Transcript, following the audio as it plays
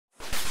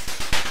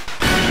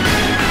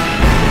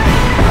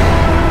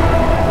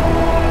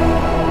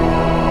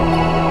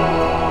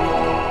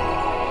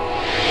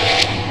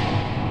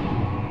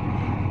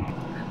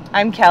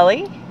I'm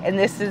Kelly, and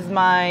this is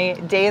my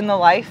day in the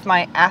life,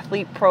 my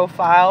athlete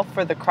profile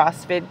for the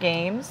CrossFit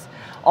Games.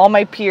 All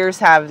my peers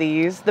have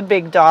these, the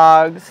big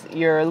dogs,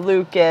 your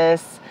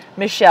Lucas,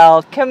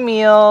 Michelle,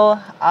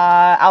 Camille,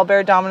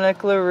 Albert Dominic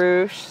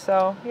LaRouche,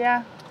 so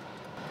yeah.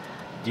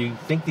 Do you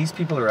think these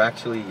people are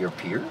actually your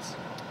peers?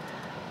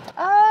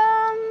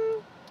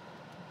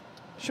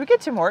 Should we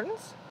get Tim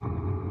Hortons?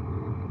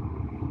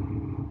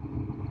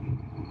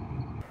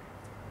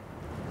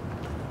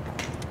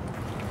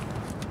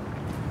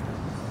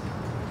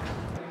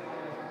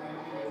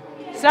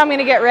 So now I'm going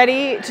to get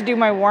ready to do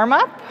my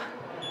warm-up.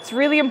 It's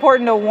really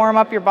important to warm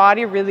up your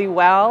body really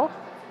well,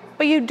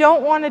 but you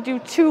don't want to do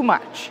too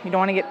much. You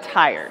don't want to get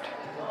tired.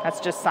 That's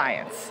just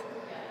science.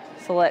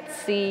 So let's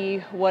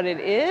see what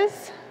it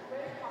is.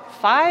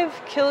 5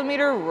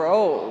 kilometer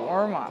row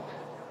warm-up.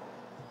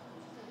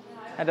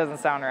 That doesn't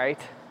sound right.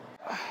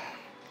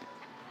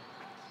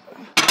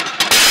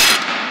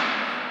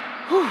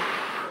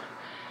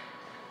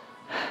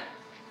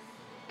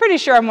 Pretty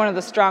sure I'm one of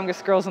the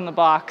strongest girls in the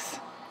box.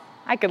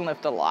 I can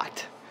lift a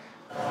lot.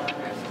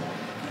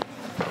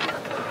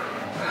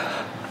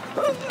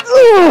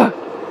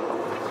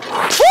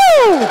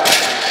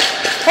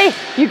 Hey,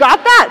 you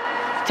got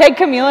that? Tag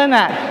Camille in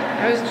that.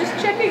 I was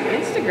just checking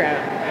Instagram.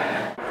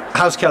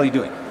 How's Kelly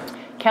doing?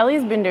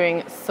 Kelly's been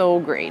doing so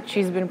great.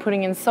 She's been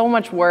putting in so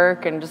much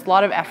work and just a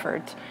lot of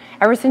effort.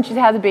 Ever since she's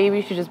had the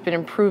baby, she's just been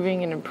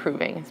improving and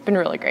improving. It's been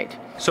really great.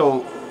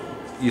 So,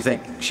 you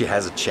think she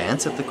has a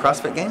chance at the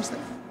CrossFit Games then?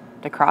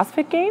 The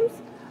CrossFit Games?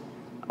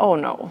 Oh,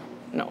 no.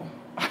 No.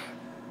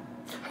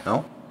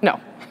 No? No.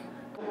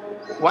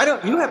 Why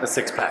don't you have a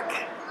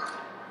six-pack?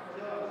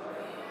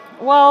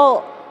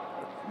 Well,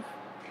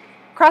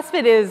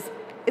 CrossFit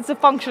it's a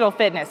functional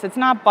fitness. It's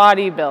not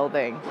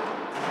bodybuilding.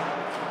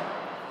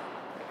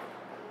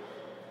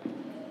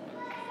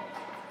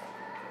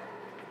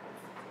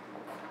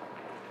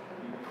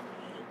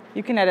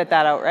 You can edit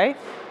that out, right?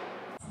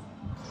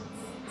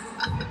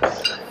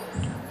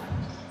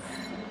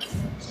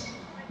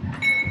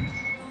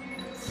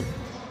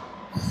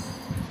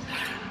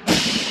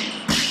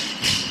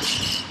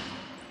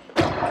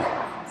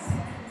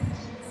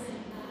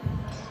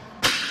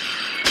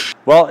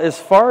 Well, as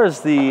far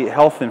as the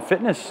health and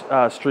fitness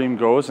stream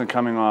goes, and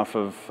coming off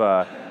of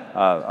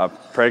a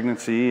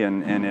pregnancy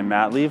and in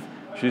mat leave,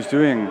 she's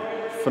doing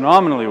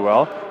phenomenally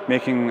well,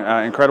 making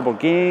incredible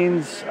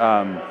gains,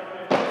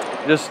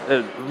 just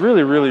a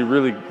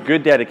really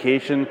good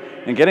dedication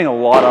and getting a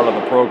lot out of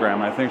the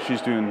program. I think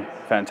she's doing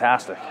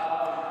fantastic.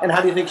 And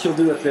how do you think she'll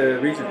do at the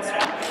regionals?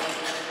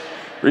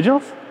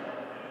 Regionals?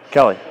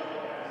 Kelly.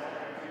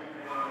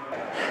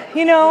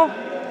 You know,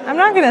 I'm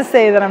not going to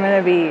say that I'm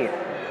going to be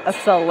a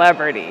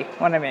celebrity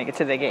when I make it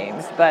to the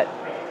games, but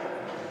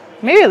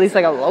maybe at least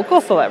like a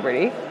local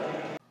celebrity.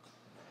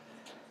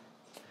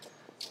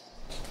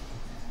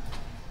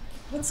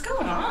 What's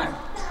going on?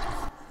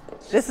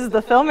 This is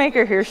the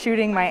filmmaker here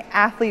shooting my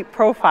athlete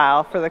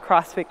profile for the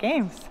CrossFit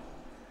Games.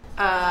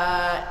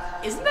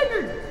 Isn't that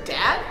your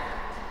dad?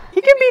 He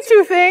can be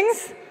two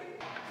things.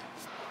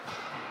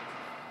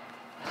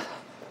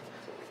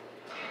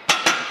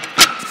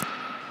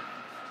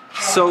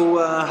 So,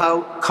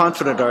 how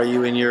confident are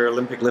you in your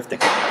Olympic lifting?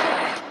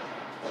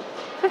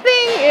 The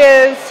thing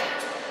is,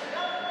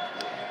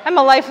 I'm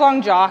a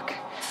lifelong jock.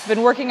 I've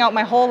been working out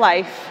my whole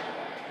life.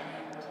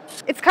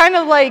 It's kind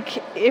of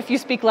like if you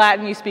speak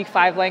Latin, you speak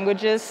 5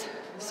 languages.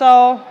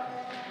 So,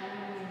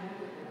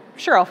 I'm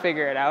sure I'll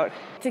figure it out.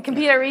 To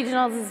compete at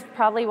regionals is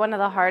probably one of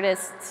the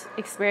hardest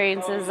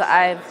experiences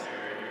I've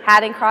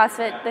had in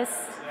CrossFit this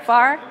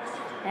far.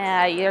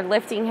 You're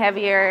lifting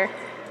heavier,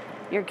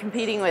 you're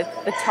competing with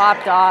the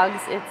top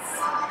dogs. It's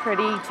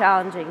pretty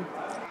challenging.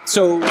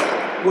 So,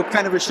 what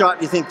kind of a shot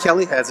do you think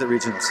Kelly has at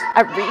regionals?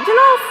 At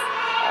regionals?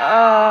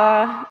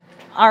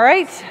 All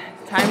right,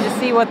 time to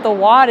see what the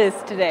WOD is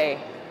today.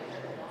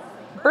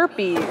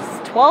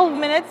 Burpees, 12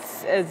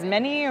 minutes, as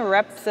many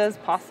reps as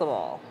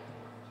possible.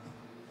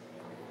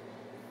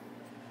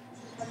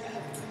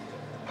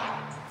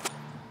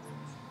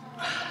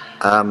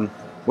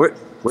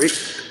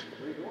 Wait.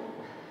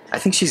 I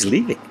think she's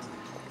leaving.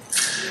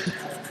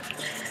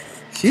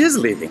 She is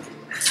leaving.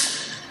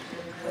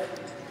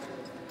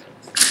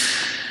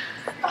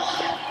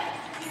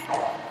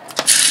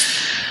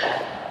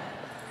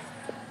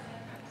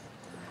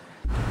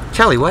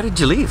 Kelly, why did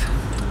you leave?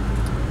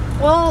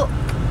 Well,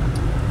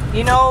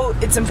 you know,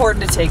 it's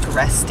important to take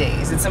rest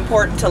days. It's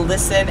important to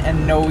listen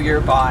and know your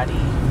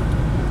body.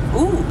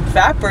 Ooh,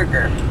 Fat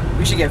Burger.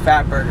 We should get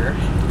Fat Burger.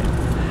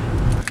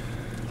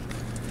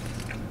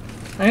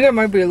 I think I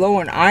might be low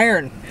in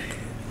iron.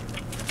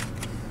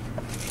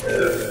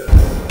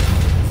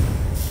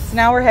 So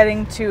now we're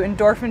heading to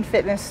Endorphin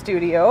Fitness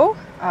Studio.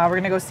 We're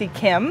gonna go see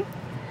Kim.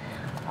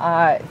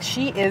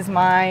 She is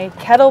my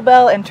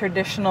kettlebell and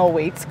traditional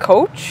weights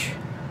coach.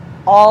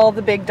 All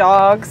the big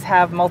dogs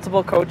have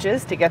multiple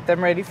coaches to get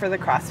them ready for the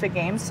CrossFit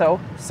Games, so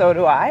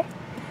do I.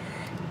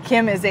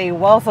 Kim is a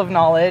wealth of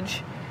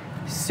knowledge,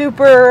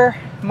 super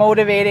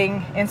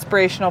motivating,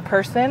 inspirational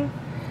person.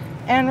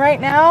 And right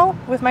now,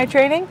 with my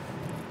training,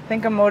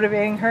 think I'm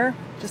motivating her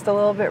just a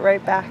little bit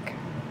right back.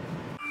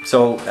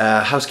 So,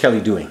 how's Kelly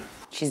doing?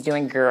 She's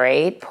doing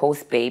great.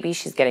 Post-baby,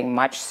 she's getting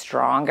much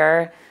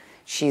stronger.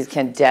 She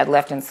can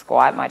deadlift and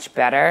squat much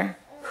better.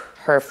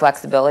 Her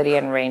flexibility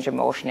and range of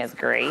motion is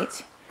great.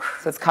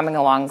 So it's coming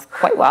along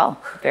quite well.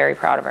 Very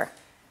proud of her.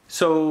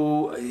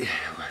 So,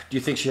 do you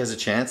think she has a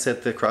chance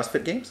at the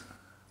CrossFit Games?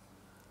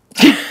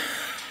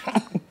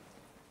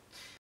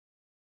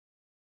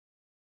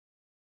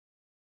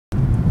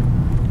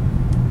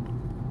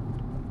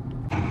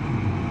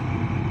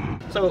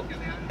 So,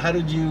 how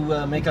did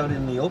you make out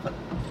in the open?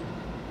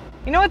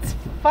 You know, it's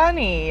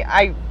funny.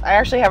 I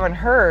actually haven't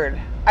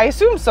heard. I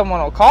assume someone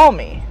will call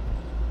me.